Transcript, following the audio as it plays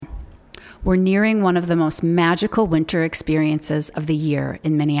We're nearing one of the most magical winter experiences of the year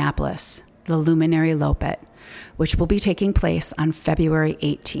in Minneapolis, the Luminary Lopet, which will be taking place on February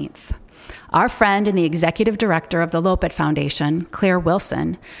 18th. Our friend and the executive director of the Lopet Foundation, Claire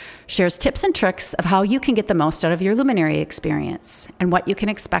Wilson, shares tips and tricks of how you can get the most out of your Luminary experience and what you can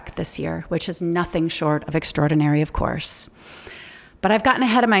expect this year, which is nothing short of extraordinary, of course. But I've gotten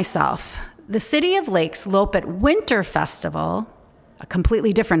ahead of myself. The City of Lakes Lopet Winter Festival, a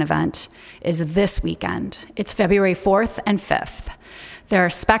completely different event, is this weekend. It's February 4th and 5th. There are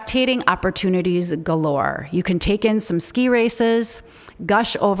spectating opportunities galore. You can take in some ski races,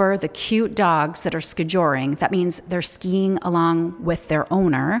 gush over the cute dogs that are skijoring. That means they're skiing along with their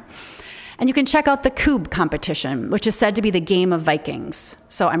owner. And you can check out the Cube competition, which is said to be the game of Vikings.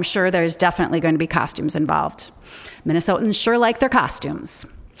 So I'm sure there's definitely going to be costumes involved. Minnesotans sure like their costumes.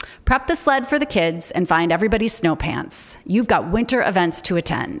 Prep the sled for the kids and find everybody's snow pants. You've got winter events to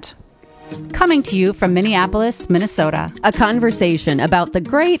attend. Coming to you from Minneapolis, Minnesota. A conversation about the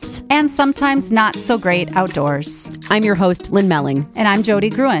great and sometimes not so great outdoors. I'm your host, Lynn Melling. And I'm Jody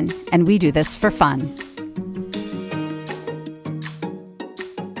Gruen, and we do this for fun.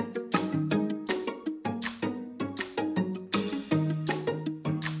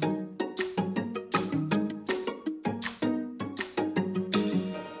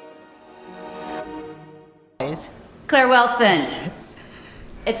 Claire Wilson.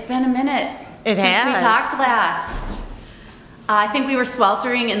 It's been a minute since we talked last. I think we were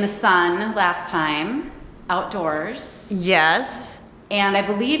sweltering in the sun last time, outdoors. Yes. And I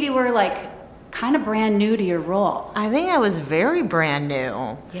believe you were kind of brand new to your role. I think I was very brand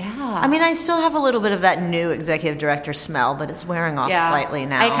new. Yeah. I mean, I still have a little bit of that new executive director smell, but it's wearing off slightly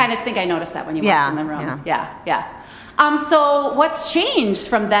now. I kind of think I noticed that when you walked in the room. Yeah. So what's changed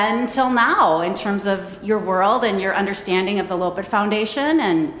from then till now in terms of your world and your understanding of the Lopet Foundation,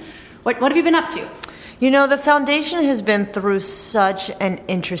 and what have you been up to? You know, the foundation has been through such an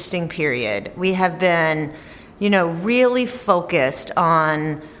interesting period. We have been, really focused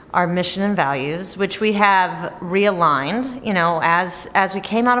on our mission and values, which we have realigned, as we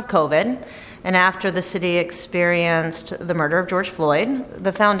came out of COVID. And after the city experienced the murder of George Floyd,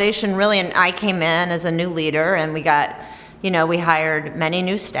 the foundation really, and I came in as a new leader, and we got, we hired many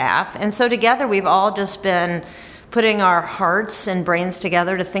new staff. And so together we've all just been putting our hearts and brains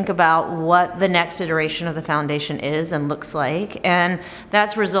together to think about what the next iteration of the foundation is and looks like. And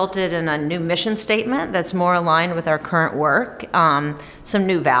that's resulted in a new mission statement that's more aligned with our current work, some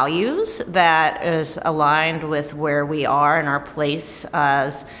new values that is aligned with where we are and our place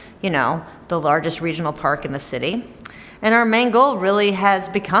as the largest regional park in the city. And our main goal really has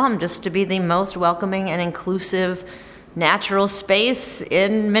become just to be the most welcoming and inclusive natural space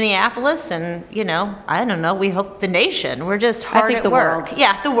in Minneapolis and, I don't know, we hope the nation. We're just hard at work. World.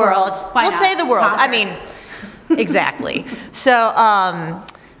 Yeah, the world. We'll say the world. I mean, exactly. So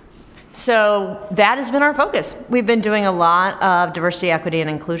that has been our focus. We've been doing a lot of diversity, equity, and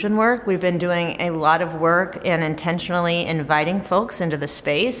inclusion work. We've been doing a lot of work in intentionally inviting folks into the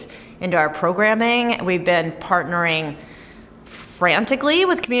space, into our programming. We've been partnering frantically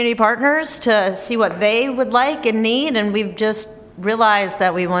with community partners to see what they would like and need, and we've just realized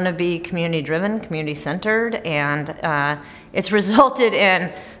that we want to be community-driven, community-centered, and it's resulted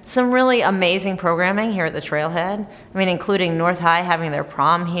in some really amazing programming here at the Trailhead. I mean, including North High having their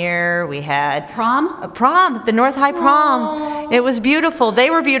prom here. We had the North High prom. Aww. It was beautiful. They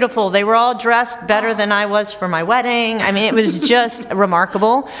were beautiful. They were all dressed better than I was for my wedding. I mean, it was just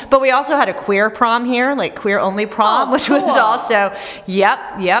remarkable. But we also had a queer prom here, queer-only prom, which was also,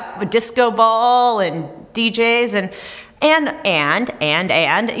 a disco ball and DJs and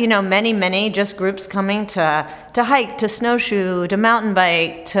many just groups coming to hike, to snowshoe, to mountain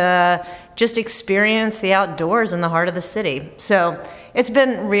bike, to just experience the outdoors in the heart of the city. So it's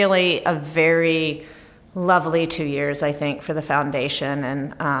been really a very lovely 2 years, I think, for the foundation,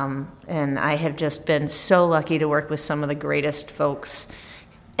 and I have just been so lucky to work with some of the greatest folks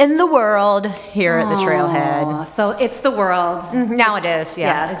in the world here at the Trailhead. So it's the world. Now it is,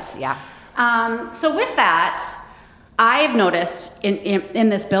 yeah. Yes. Yeah. So with that, I've noticed in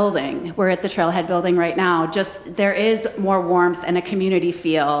this building, we're at the Trailhead building right now, just there is more warmth and a community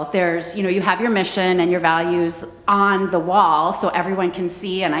feel. There's, you have your mission and your values on the wall so everyone can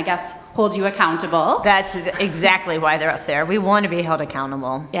see and I guess hold you accountable. That's exactly why they're up there. We want to be held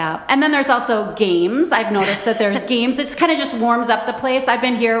accountable. Yeah. And then there's also games. I've noticed that there's games. It's kind of just warms up the place. I've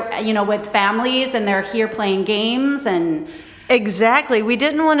been here, with families and they're here playing games and Exactly. We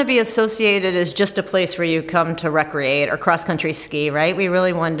didn't want to be associated as just a place where you come to recreate or cross-country ski, right? We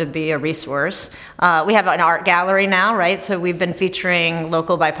really wanted to be a resource. We have an art gallery now, right? So we've been featuring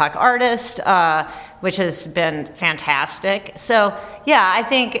local BIPOC artists, which has been fantastic. So, yeah, I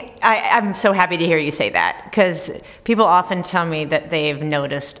think I'm so happy to hear you say that, because people often tell me that they've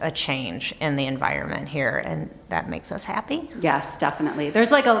noticed a change in the environment here, and that makes us happy. Yes, definitely.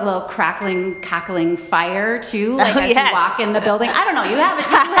 There's like a little crackling, cackling fire too, like as yes. you walk in the building. I don't know, you have it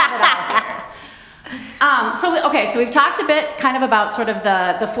all here. So we've talked a bit kind of about sort of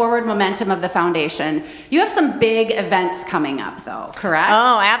the forward momentum of the foundation. You have some big events coming up though, correct?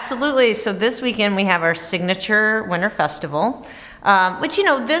 Oh, absolutely. So this weekend we have our signature Winter Festival, which,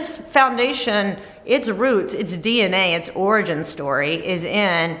 this foundation, its roots, its DNA, its origin story is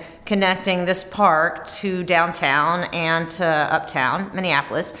in connecting this park to downtown and to uptown,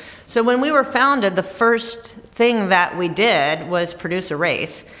 Minneapolis. So when we were founded, the first thing that we did was produce a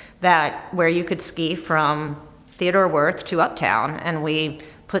race where you could ski from Theodore Wirth to uptown, and we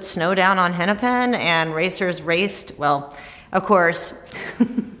put snow down on Hennepin, and racers raced. Well, of course,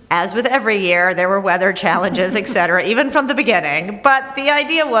 as with every year, there were weather challenges, et cetera, even from the beginning. But the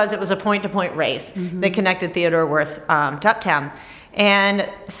idea was it was a point-to-point race that connected Theodore Wirth to uptown. And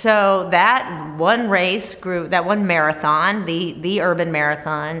so that one race grew, that one marathon, the urban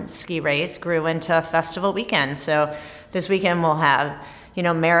marathon ski race, grew into a festival weekend. So this weekend we'll have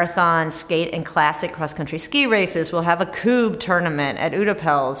marathon, skate, and classic cross-country ski races. We'll have a Coob tournament at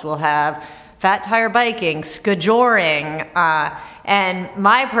Utapels. We'll have fat tire biking, skijoring, and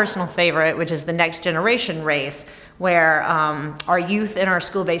my personal favorite, which is the Next Generation race, where our youth in our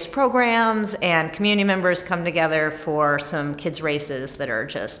school-based programs and community members come together for some kids' races that are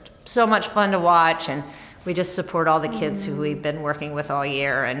just so much fun to watch. And we just support all the kids who we've been working with all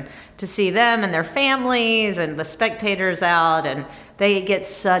year, and to see them and their families and the spectators out, and they get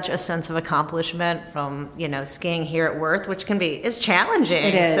such a sense of accomplishment from skiing here at Wirth, which is challenging.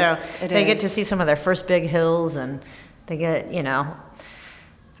 It is. So they get to see some of their first big hills, and they get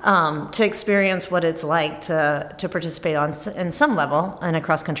to experience what it's like to participate in some level in a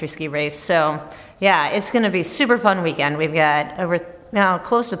cross country ski race. So yeah, it's going to be a super fun weekend. We've got now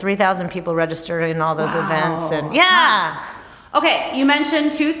close to 3,000 people registered in all those events, and yeah. Okay, you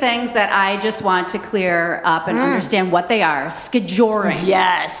mentioned two things that I just want to clear up and understand what they are. Skijoring.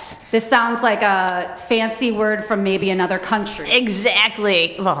 Yes. This sounds like a fancy word from maybe another country.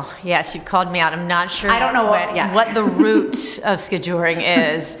 Exactly. Well, yes, you've called me out. I'm not sure I don't know what the root of skijoring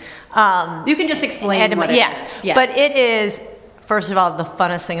is. You can just explain what it is. Yes. But it is, first of all, the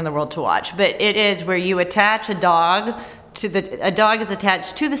funnest thing in the world to watch. But it is where you attach a dog a dog is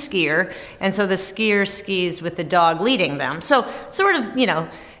attached to the skier, and so the skier skis with the dog leading them. So sort of,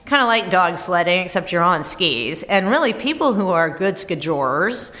 kind of like dog sledding, except you're on skis. And really, people who are good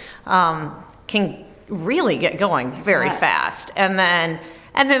skijorers can really get going very fast. And then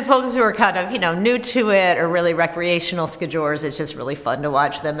folks who are kind of, new to it or really recreational skijorers, it's just really fun to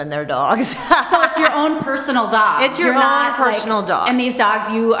watch them and their dogs. So it's your own personal dog. It's your own personal dog. And these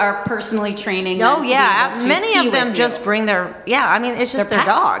dogs you are personally training them to many of them just bring it's just their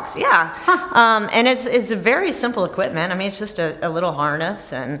dogs. Yeah. Huh. And it's a very simple equipment. It's just a little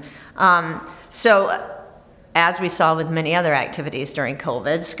harness. And so as we saw with many other activities during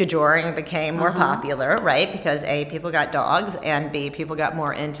COVID, skijoring became more popular, right? Because A, people got dogs, and B, people got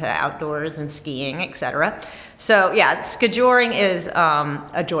more into outdoors and skiing, etc. So yeah, skijoring is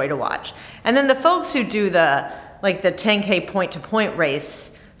a joy to watch. And then the folks who do the 10K point-to-point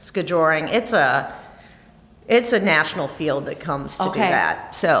race skijoring, it's a national field that comes to do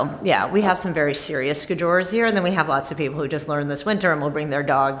that. So yeah, we have some very serious skijorers here, and then we have lots of people who just learn this winter and will bring their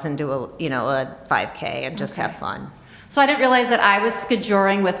dogs and do a 5K and just have fun. So I didn't realize that I was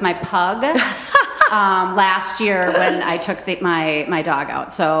skijoring with my pug last year when I took my dog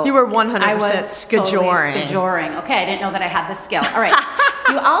out. So you were 100% I was skijoring. Totally skijoring. Okay, I didn't know that I had this skill. All right.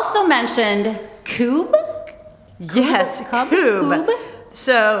 You also mentioned Coob. Yes, Coob.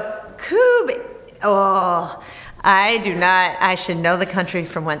 So Coob. Oh, I should know the country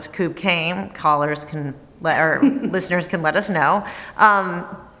from whence Coob came. Listeners can let us know.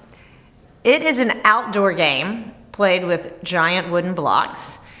 It is an outdoor game played with giant wooden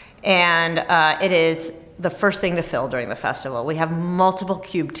blocks, and it is the first thing to fill during the festival. We have multiple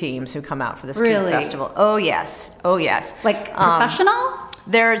Coob teams who come out for this Coob festival. Oh yes. Like professional?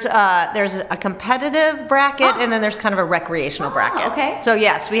 There's a competitive bracket, and then there's kind of a recreational bracket. Okay. So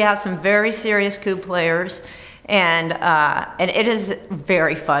yes, we have some very serious Coob players, and it is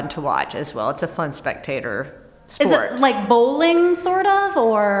very fun to watch as well. It's a fun spectator sport. Is it like bowling, sort of,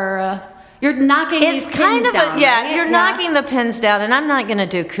 or You're knocking these pins down, right? You're knocking the pins down, and I'm not going to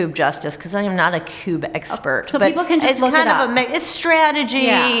do cube justice because I am not a cube expert. So people can just look it up. It's strategy,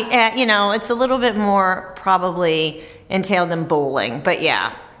 and, it's a little bit more probably entailed than bowling, but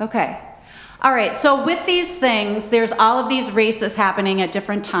yeah. Okay. All right, so with these things, there's all of these races happening at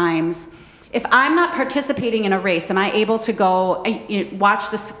different times. If I'm not participating in a race, am I able to go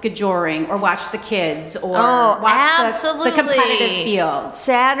watch the skijoring or watch the kids or watch the competitive field?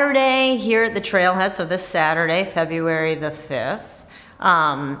 Saturday here at the trailhead, so this Saturday, February the 5th,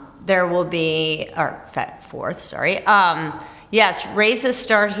 there will be, or 4th, sorry. Yes, races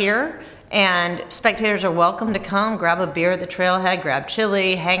start here. And spectators are welcome to come, grab a beer at the trailhead, grab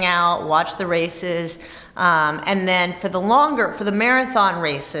chili, hang out, watch the races. And then for the marathon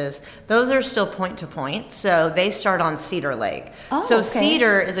races, those are still point to point. So they start on Cedar Lake.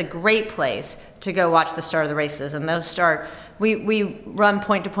 Cedar is a great place to go watch the start of the races. And those start, we run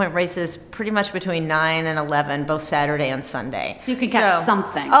point to point races pretty much between 9 and 11, both Saturday and Sunday. So you can catch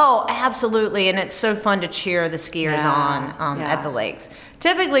something. Oh, absolutely. And it's so fun to cheer the skiers on at the lakes.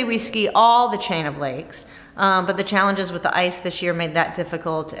 Typically, we ski all the chain of lakes, but the challenges with the ice this year made that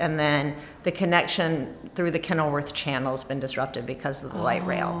difficult, and then the connection through the Kenilworth Channel has been disrupted because of the light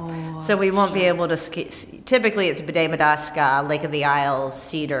rail. So we won't be able to ski. Typically, it's Bede-Madaska, Lake of the Isles,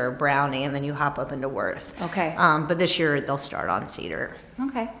 Cedar, Brownie, and then you hop up into Worth. Okay. But this year, they'll start on Cedar.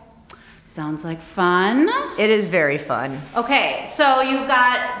 Okay. Sounds like fun. It is very fun. Okay, so you've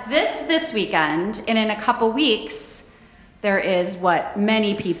got this weekend, and in a couple weeks, there is what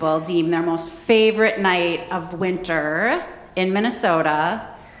many people deem their most favorite night of winter in Minnesota.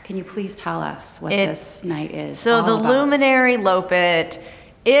 Can you please tell us what this night is? So the Luminary Lopet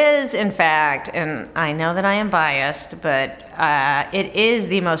is, in fact, and I know that I am biased, but it is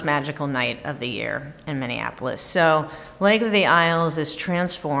the most magical night of the year in Minneapolis. So Lake of the Isles is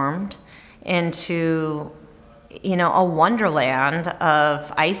transformed into, a wonderland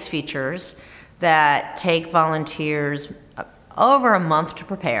of ice features that take volunteers over a month to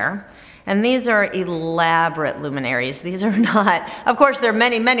prepare. And these are elaborate luminaries. These are not, of course, there are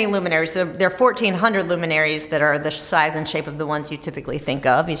many, many luminaries. There are 1,400 luminaries that are the size and shape of the ones you typically think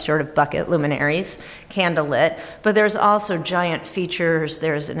of, these sort of bucket luminaries, candlelit. But there's also giant features.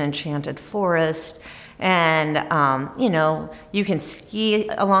 There's an enchanted forest. And, you can ski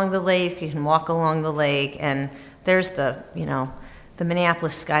along the lake, you can walk along the lake, and there's the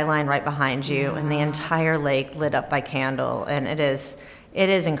Minneapolis skyline right behind you, and the entire lake lit up by candle, and it is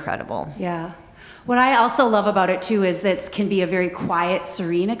incredible. Yeah. What I also love about it too is that it can be a very quiet,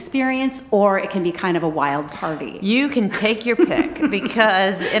 serene experience, or it can be kind of a wild party. You can take your pick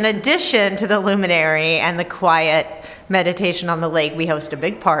because in addition to the luminary and the quiet meditation on the lake, we host a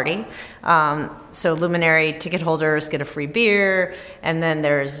big party. So luminary ticket holders get a free beer, and then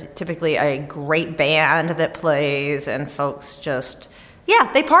there's typically a great band that plays, and folks just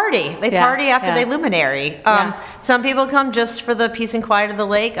they party. They party after they luminary. Some people come just for the peace and quiet of the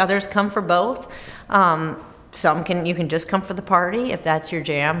lake. Others come for both. You can just come for the party if that's your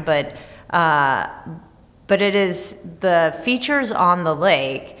jam. But it is the features on the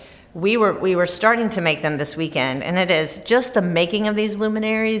lake. We were starting to make them this weekend, and it is just the making of these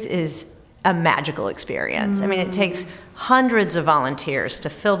luminaries is a magical experience. I mean, it takes hundreds of volunteers to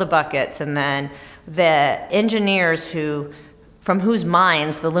fill the buckets, and then the engineers from whose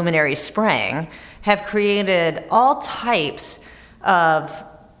minds the luminaries sprang, have created all types of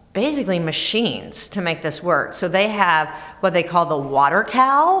basically machines to make this work. So they have what they call the water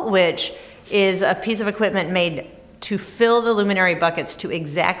cow, which is a piece of equipment made to fill the luminary buckets to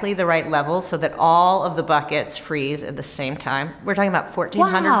exactly the right level so that all of the buckets freeze at the same time. We're talking about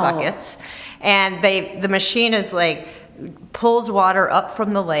 1,400 buckets. And the machine is pulls water up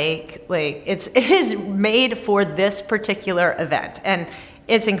from the lake. It is made for this particular event, and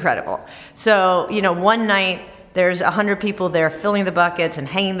it's incredible. So, one night there's 100 people there filling the buckets and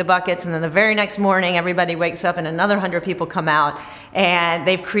hanging the buckets, and then the very next morning everybody wakes up and another 100 people come out, and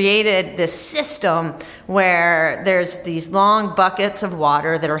they've created this system where there's these long buckets of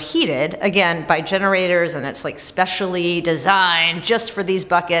water that are heated, again, by generators, and it's specially designed just for these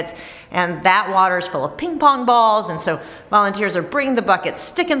buckets. And that water is full of ping pong balls, and so volunteers are bringing the buckets,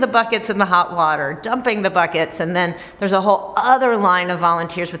 sticking the buckets in the hot water, dumping the buckets, and then there's a whole other line of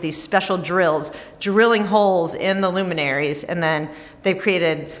volunteers with these special drills, drilling holes in the luminaries, and then they've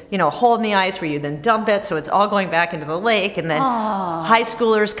created, a hole in the ice where you then dump it, so it's all going back into the lake, and then high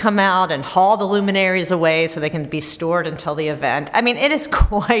schoolers come out and haul the luminaries away so they can be stored until the event. I mean, it is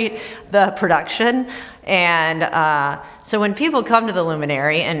quite the production, and so when people come to the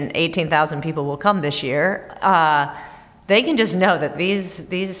luminary, and 18,000 people will come this year, they can just know that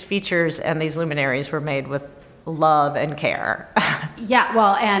these features and these luminaries were made with love and care. Yeah,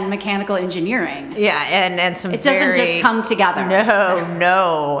 well, and mechanical engineering. Yeah, and some it doesn't just come together.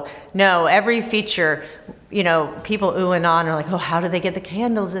 No. Every feature, people ooh and on are like, oh, how did they get the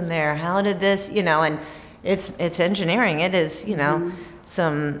candles in there? How did this, and it's engineering. It is,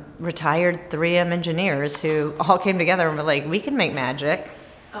 some retired 3M engineers who all came together and were like, we can make magic.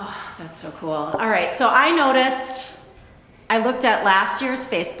 Oh, that's so cool. All right, so I looked at last year's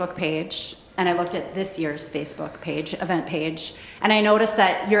Facebook page, and I looked at this year's Facebook page, event page, and I noticed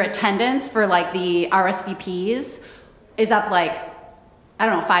that your attendance for like the RSVPs is up like, I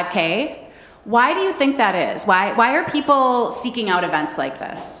don't know, 5K. Why do you think that is? Why are people seeking out events like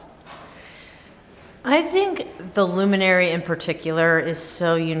this? I think the Luminary in particular is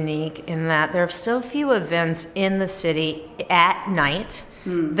so unique in that there are so few events in the city at night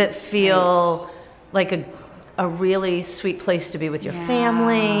that feel like a really sweet place to be with your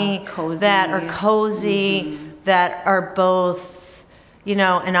family, cozy. that are cozy, that are both,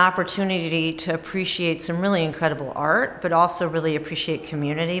 an opportunity to appreciate some really incredible art, but also really appreciate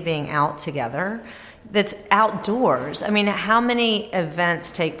community being out together. That's outdoors. I mean, how many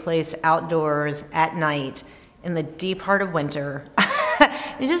events take place outdoors at night in the deep heart of winter?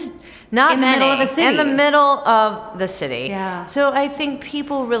 It's just not many. In the middle of a city. In the middle of the city. Yeah. So I think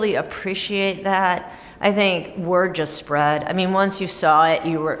people really appreciate that. I think word just spread. I mean, once you saw it,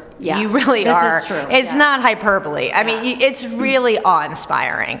 you really are. This is true. It's not hyperbole. I mean, it's really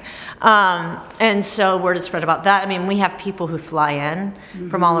awe-inspiring. And so word has spread about that. I mean, we have people who fly in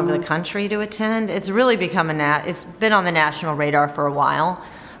from all over the country to attend. It's really become it's been on the national radar for a while.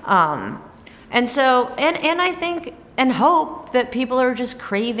 And so, and I think and hope that people are just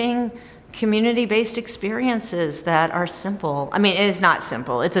craving community-based experiences that are simple. I mean, it is not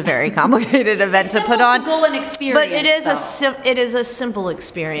simple. It's a very complicated event to put on. To go and experience, but it is a simple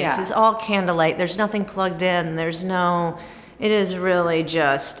experience. Yeah. It's all candlelight. There's nothing plugged in. It is really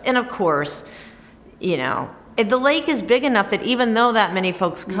just, and of course, the lake is big enough that even though that many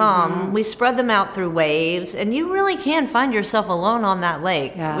folks come, we spread them out through waves, and you really can find yourself alone on that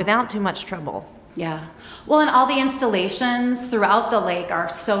lake without too much trouble. Yeah. Well, and all the installations throughout the lake are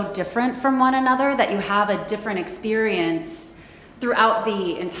so different from one another that you have a different experience throughout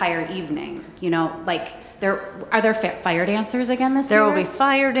the entire evening. Like are there fire dancers again this year? There will be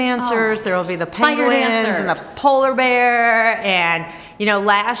fire dancers. There will be the penguins and the polar bear. And,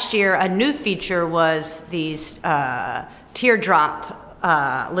 last year a new feature was these teardrop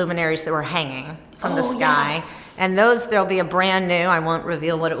luminaries that were hanging from the sky. Yes. And there'll be a brand new, I won't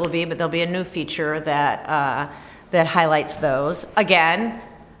reveal what it will be, but there'll be a new feature that highlights those. Again,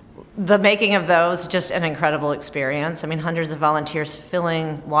 the making of those, just an incredible experience. I mean, hundreds of volunteers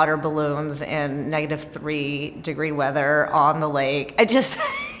filling water balloons in -3-degree weather on the lake. It's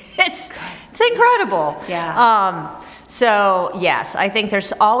incredible. Yeah. So yes, I think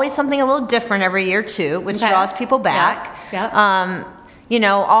there's always something a little different every year too, which draws people back. Yeah.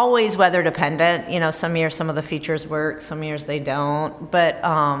 Always weather dependent. Some years some of the features work, some years they don't. But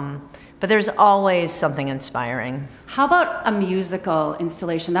there's always something inspiring. How about a musical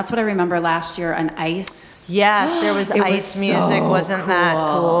installation? That's what I remember last year, an ice. Yes, there was ice music. Wasn't that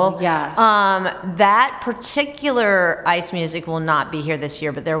cool? Yes. That particular ice music will not be here this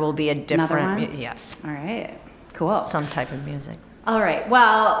year, but there will be a different. Yes. All right. Cool. Some type of music. All right.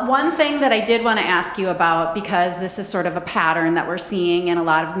 Well, one thing that I did want to ask you about, because this is sort of a pattern that we're seeing in a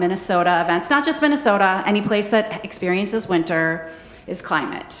lot of Minnesota events, not just Minnesota, any place that experiences winter, is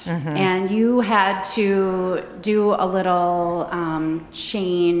climate. And you had to do a little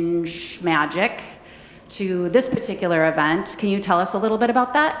change magic to this particular event. Can you tell us a little bit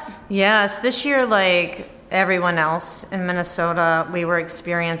about that? Yes. This year, like everyone else in Minnesota, we were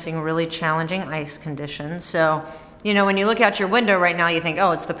experiencing really challenging ice conditions. So, when you look out your window right now, you think,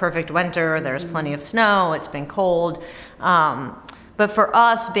 oh, it's the perfect winter. There's plenty of snow. It's been cold. But for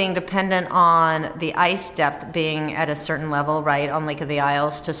us, being dependent on the ice depth being at a certain level, right, on Lake of the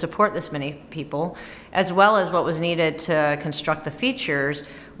Isles to support this many people, as well as what was needed to construct the features,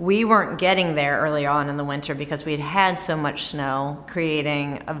 we weren't getting there early on in the winter because we had so much snow,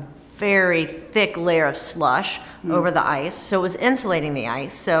 creating a very thick layer of slush over the ice. So it was insulating the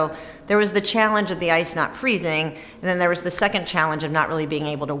ice. So there was the challenge of the ice not freezing, and then there was the second challenge of not really being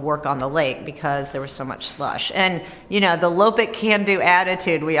able to work on the lake because there was so much slush. And, the Lopit can-do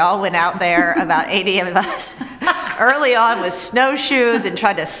attitude, we all went out there, about 80 of us, early on with snowshoes and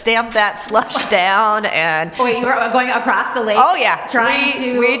tried to stamp that slush down. And wait, you were going across the lake? Oh, yeah.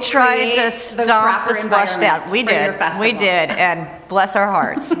 We tried to stomp the slush down. We did. And bless our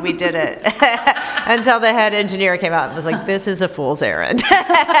hearts, we did it until the head engineer came out and was like, "This is a fool's errand."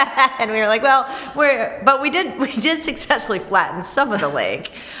 And we were like, "Well, but we did successfully flatten some of the lake,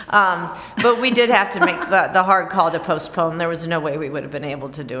 but we did have to make the hard call to postpone. There was no way we would have been able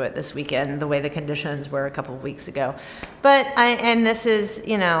to do it this weekend the way the conditions were a couple of weeks ago. But this is,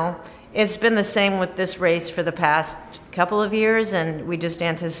 it's been the same with this race for the past couple of years, and we just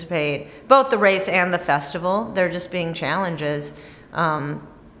anticipate both the race and the festival. They're just being challenges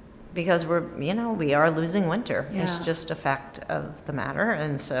because we are losing winter. Yeah. It's just a fact of the matter,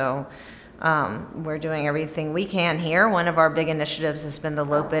 and so we're doing everything we can here. One of our big initiatives has been the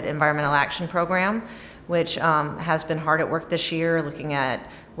Lopet Environmental Action Program, which has been hard at work this year, looking at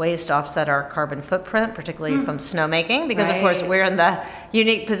ways to offset our carbon footprint, particularly from snowmaking, because of course we're in the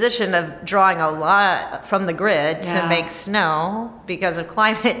unique position of drawing a lot from the grid to make snow because of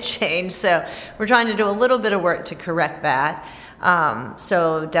climate change. So we're trying to do a little bit of work to correct that.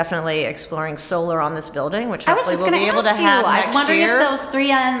 So definitely exploring solar on this building, which hopefully we'll be able to have next year. I'm wondering if those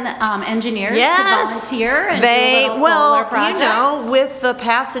 3N engineers could volunteer and do a little solar project. With the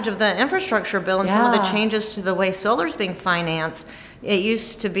passage of the infrastructure bill and some of the changes to the way solar is being financed, it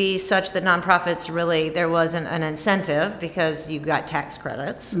used to be such that nonprofits there wasn't an incentive because you got tax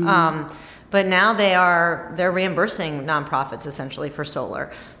credits. But now they're reimbursing nonprofits essentially for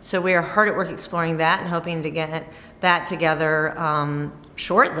solar. So we are hard at work exploring that and hoping to get that together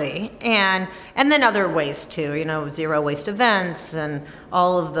shortly, and then other ways too, zero waste events and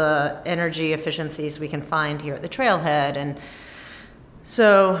all of the energy efficiencies we can find here at the trailhead. And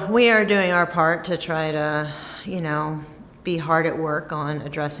so we are doing our part to try to, be hard at work on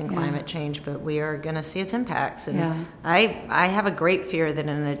addressing climate change, but we are going to see its impacts. And I have a great fear that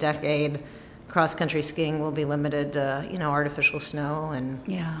in a decade, cross-country skiing will be limited to, artificial snow. And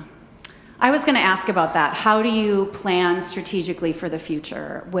I was going to ask about that. How do you plan strategically for the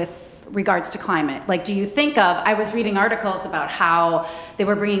future with regards to climate? Like, do you think I was reading articles about how they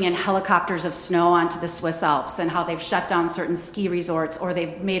were bringing in helicopters of snow onto the Swiss Alps and how they've shut down certain ski resorts, or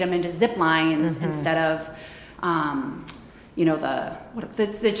they've made them into zip lines instead of,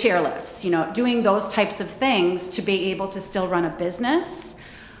 the chairlifts, doing those types of things to be able to still run a business.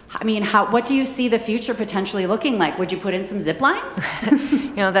 I mean, what do you see the future potentially looking like? Would you put in some zip lines?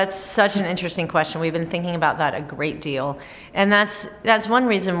 That's such an interesting question. We've been thinking about that a great deal. And that's one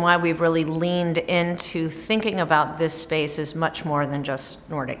reason why we've really leaned into thinking about this space as much more than just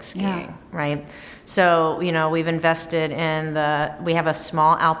Nordic skiing, right? So, we've invested we have a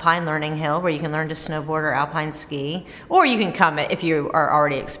small alpine learning hill where you can learn to snowboard or alpine ski, or you can come if you are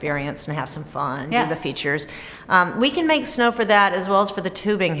already experienced and have some fun, do the features. We can make snow for that as well as for the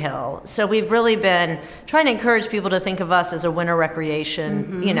tubing hill. So we've really been trying to encourage people to think of us as a winter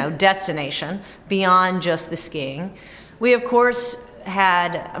recreation, destination beyond just the skiing. We, of course,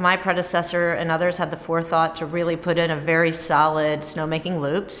 my predecessor and others had the forethought to really put in a very solid snowmaking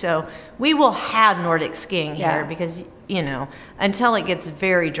loop. So we will have Nordic skiing here because, until it gets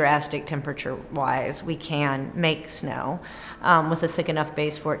very drastic temperature-wise, we can make snow with a thick enough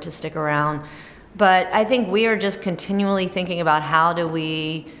base for it to stick around. But I think we are just continually thinking about how do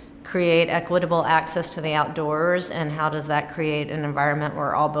we create equitable access to the outdoors, and how does that create an environment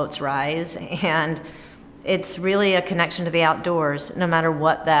where all boats rise. And it's really a connection to the outdoors, no matter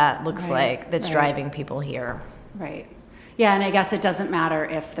what that looks like, that's driving people here. Right. Yeah, and I guess it doesn't matter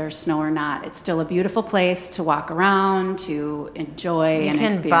if there's snow or not. It's still a beautiful place to walk around, to enjoy and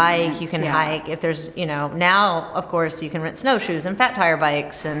experience. You can bike, you can hike. If there's, now, of course, you can rent snowshoes and fat tire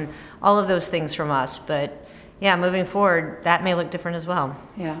bikes and all of those things from us. But, moving forward, that may look different as well.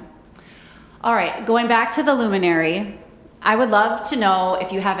 Yeah. All right, going back to the Luminary, I would love to know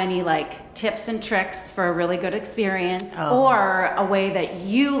if you have any tips and tricks for a really good experience, or a way that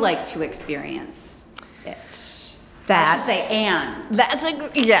you like to experience it. That's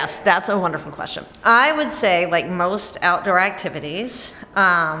a wonderful question. I would say, like most outdoor activities,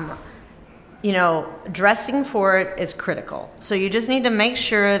 dressing for it is critical. So you just need to make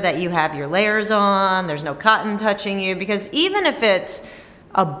sure that you have your layers on, there's no cotton touching you, because even if it's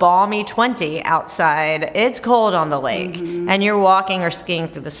a balmy 20 outside, it's cold on the lake, and you're walking or skiing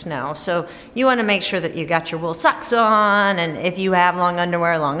through the snow. So you want to make sure that you got your wool socks on, and if you have long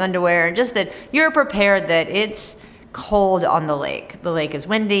underwear, and just that you're prepared that it's cold on the lake. The lake is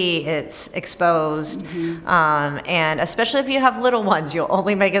windy, it's exposed, and especially if you have little ones, you'll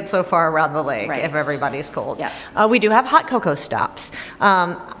only make it so far around the lake if everybody's cold. Yeah. We do have hot cocoa stops.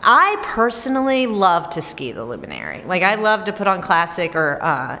 I personally love to ski the Luminary. I love to put on classic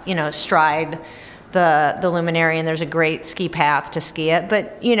or Stride the Luminary, and there's a great ski path to ski it.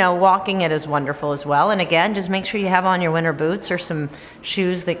 But, walking it is wonderful as well. And again, just make sure you have on your winter boots or some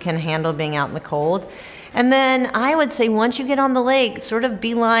shoes that can handle being out in the cold. And then I would say once you get on the lake, sort of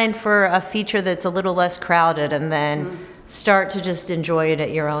beeline for a feature that's a little less crowded, and then start to just enjoy it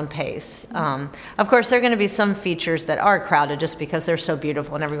at your own pace. Of course, there are going to be some features that are crowded just because they're so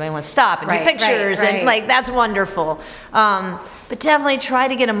beautiful and everybody wants to stop and take pictures, and that's wonderful. But definitely try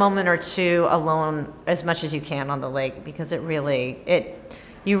to get a moment or two alone as much as you can on the lake, because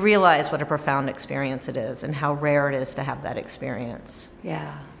you realize what a profound experience it is and how rare it is to have that experience.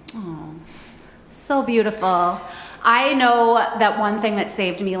 Yeah. Oh, so beautiful. I know that one thing that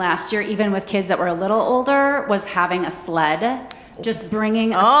saved me last year, even with kids that were a little older, was having a sled. Just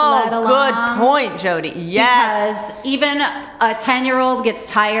bringing a sled along. Oh, good point, Jody. Yes. Because even a 10-year-old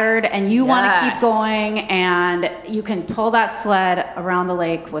gets tired and you want to keep going, and you can pull that sled around the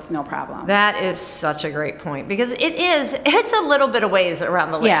lake with no problem. That is such a great point, because it's a little bit of ways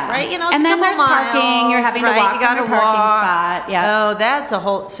around the lake, right? It's and then there's parking. You're having to walk from your parking spot. Yeah. Oh, that's a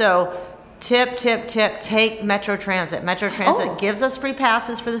whole... So... Tip, take Metro Transit. Metro Transit gives us free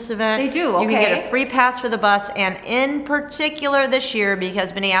passes for this event. They do, okay. You can get a free pass for the bus, and in particular this year,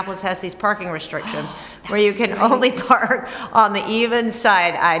 because Minneapolis has these parking restrictions, where you can only park on the even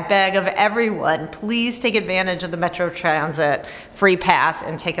side, I beg of everyone, please take advantage of the Metro Transit free pass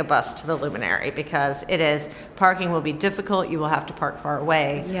and take a bus to the Luminary, because parking will be difficult. You will have to park far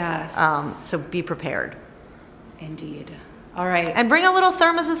away. Yes. So be prepared. Indeed. All right. And bring a little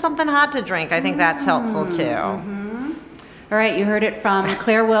thermos of something hot to drink. I think that's helpful too. Mm-hmm. All right, you heard it from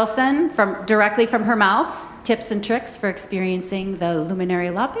Claire Wilson, directly from her mouth. Tips and tricks for experiencing the Luminary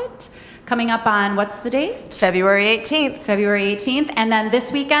Loppet. Coming up on, what's the date? February 18th. February 18th. And then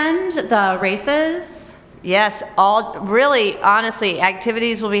this weekend, the races. Yes, honestly,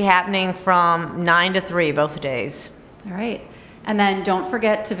 activities will be happening from 9 to 3 both days. All right. And then don't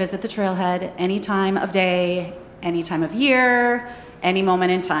forget to visit the trailhead any time of day, any time of year, any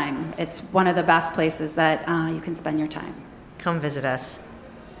moment in time. It's one of the best places that you can spend your time. Come visit us.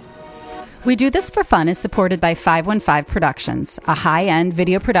 We Do This for Fun is supported by 515 Productions, a high-end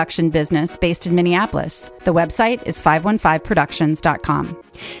video production business based in Minneapolis. The website is 515productions.com.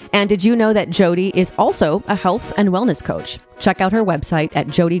 And did you know that Jody is also a health and wellness coach? Check out her website at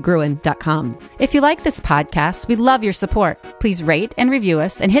jodygruen.com. If you like this podcast, we love your support. Please rate and review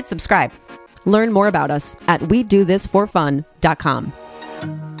us and hit subscribe. Learn more about us at wedothisforfun.com.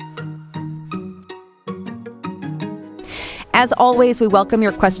 As always, we welcome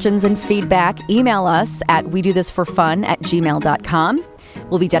your questions and feedback. Email us at wedothisforfun@gmail.com.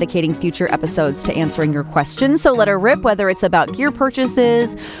 We'll be dedicating future episodes to answering your questions, so let her rip, whether it's about gear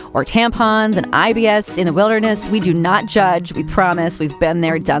purchases or tampons and IBS in the wilderness. We do not judge. We promise. We've been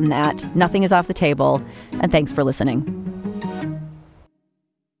there, done that. Nothing is off the table. And thanks for listening.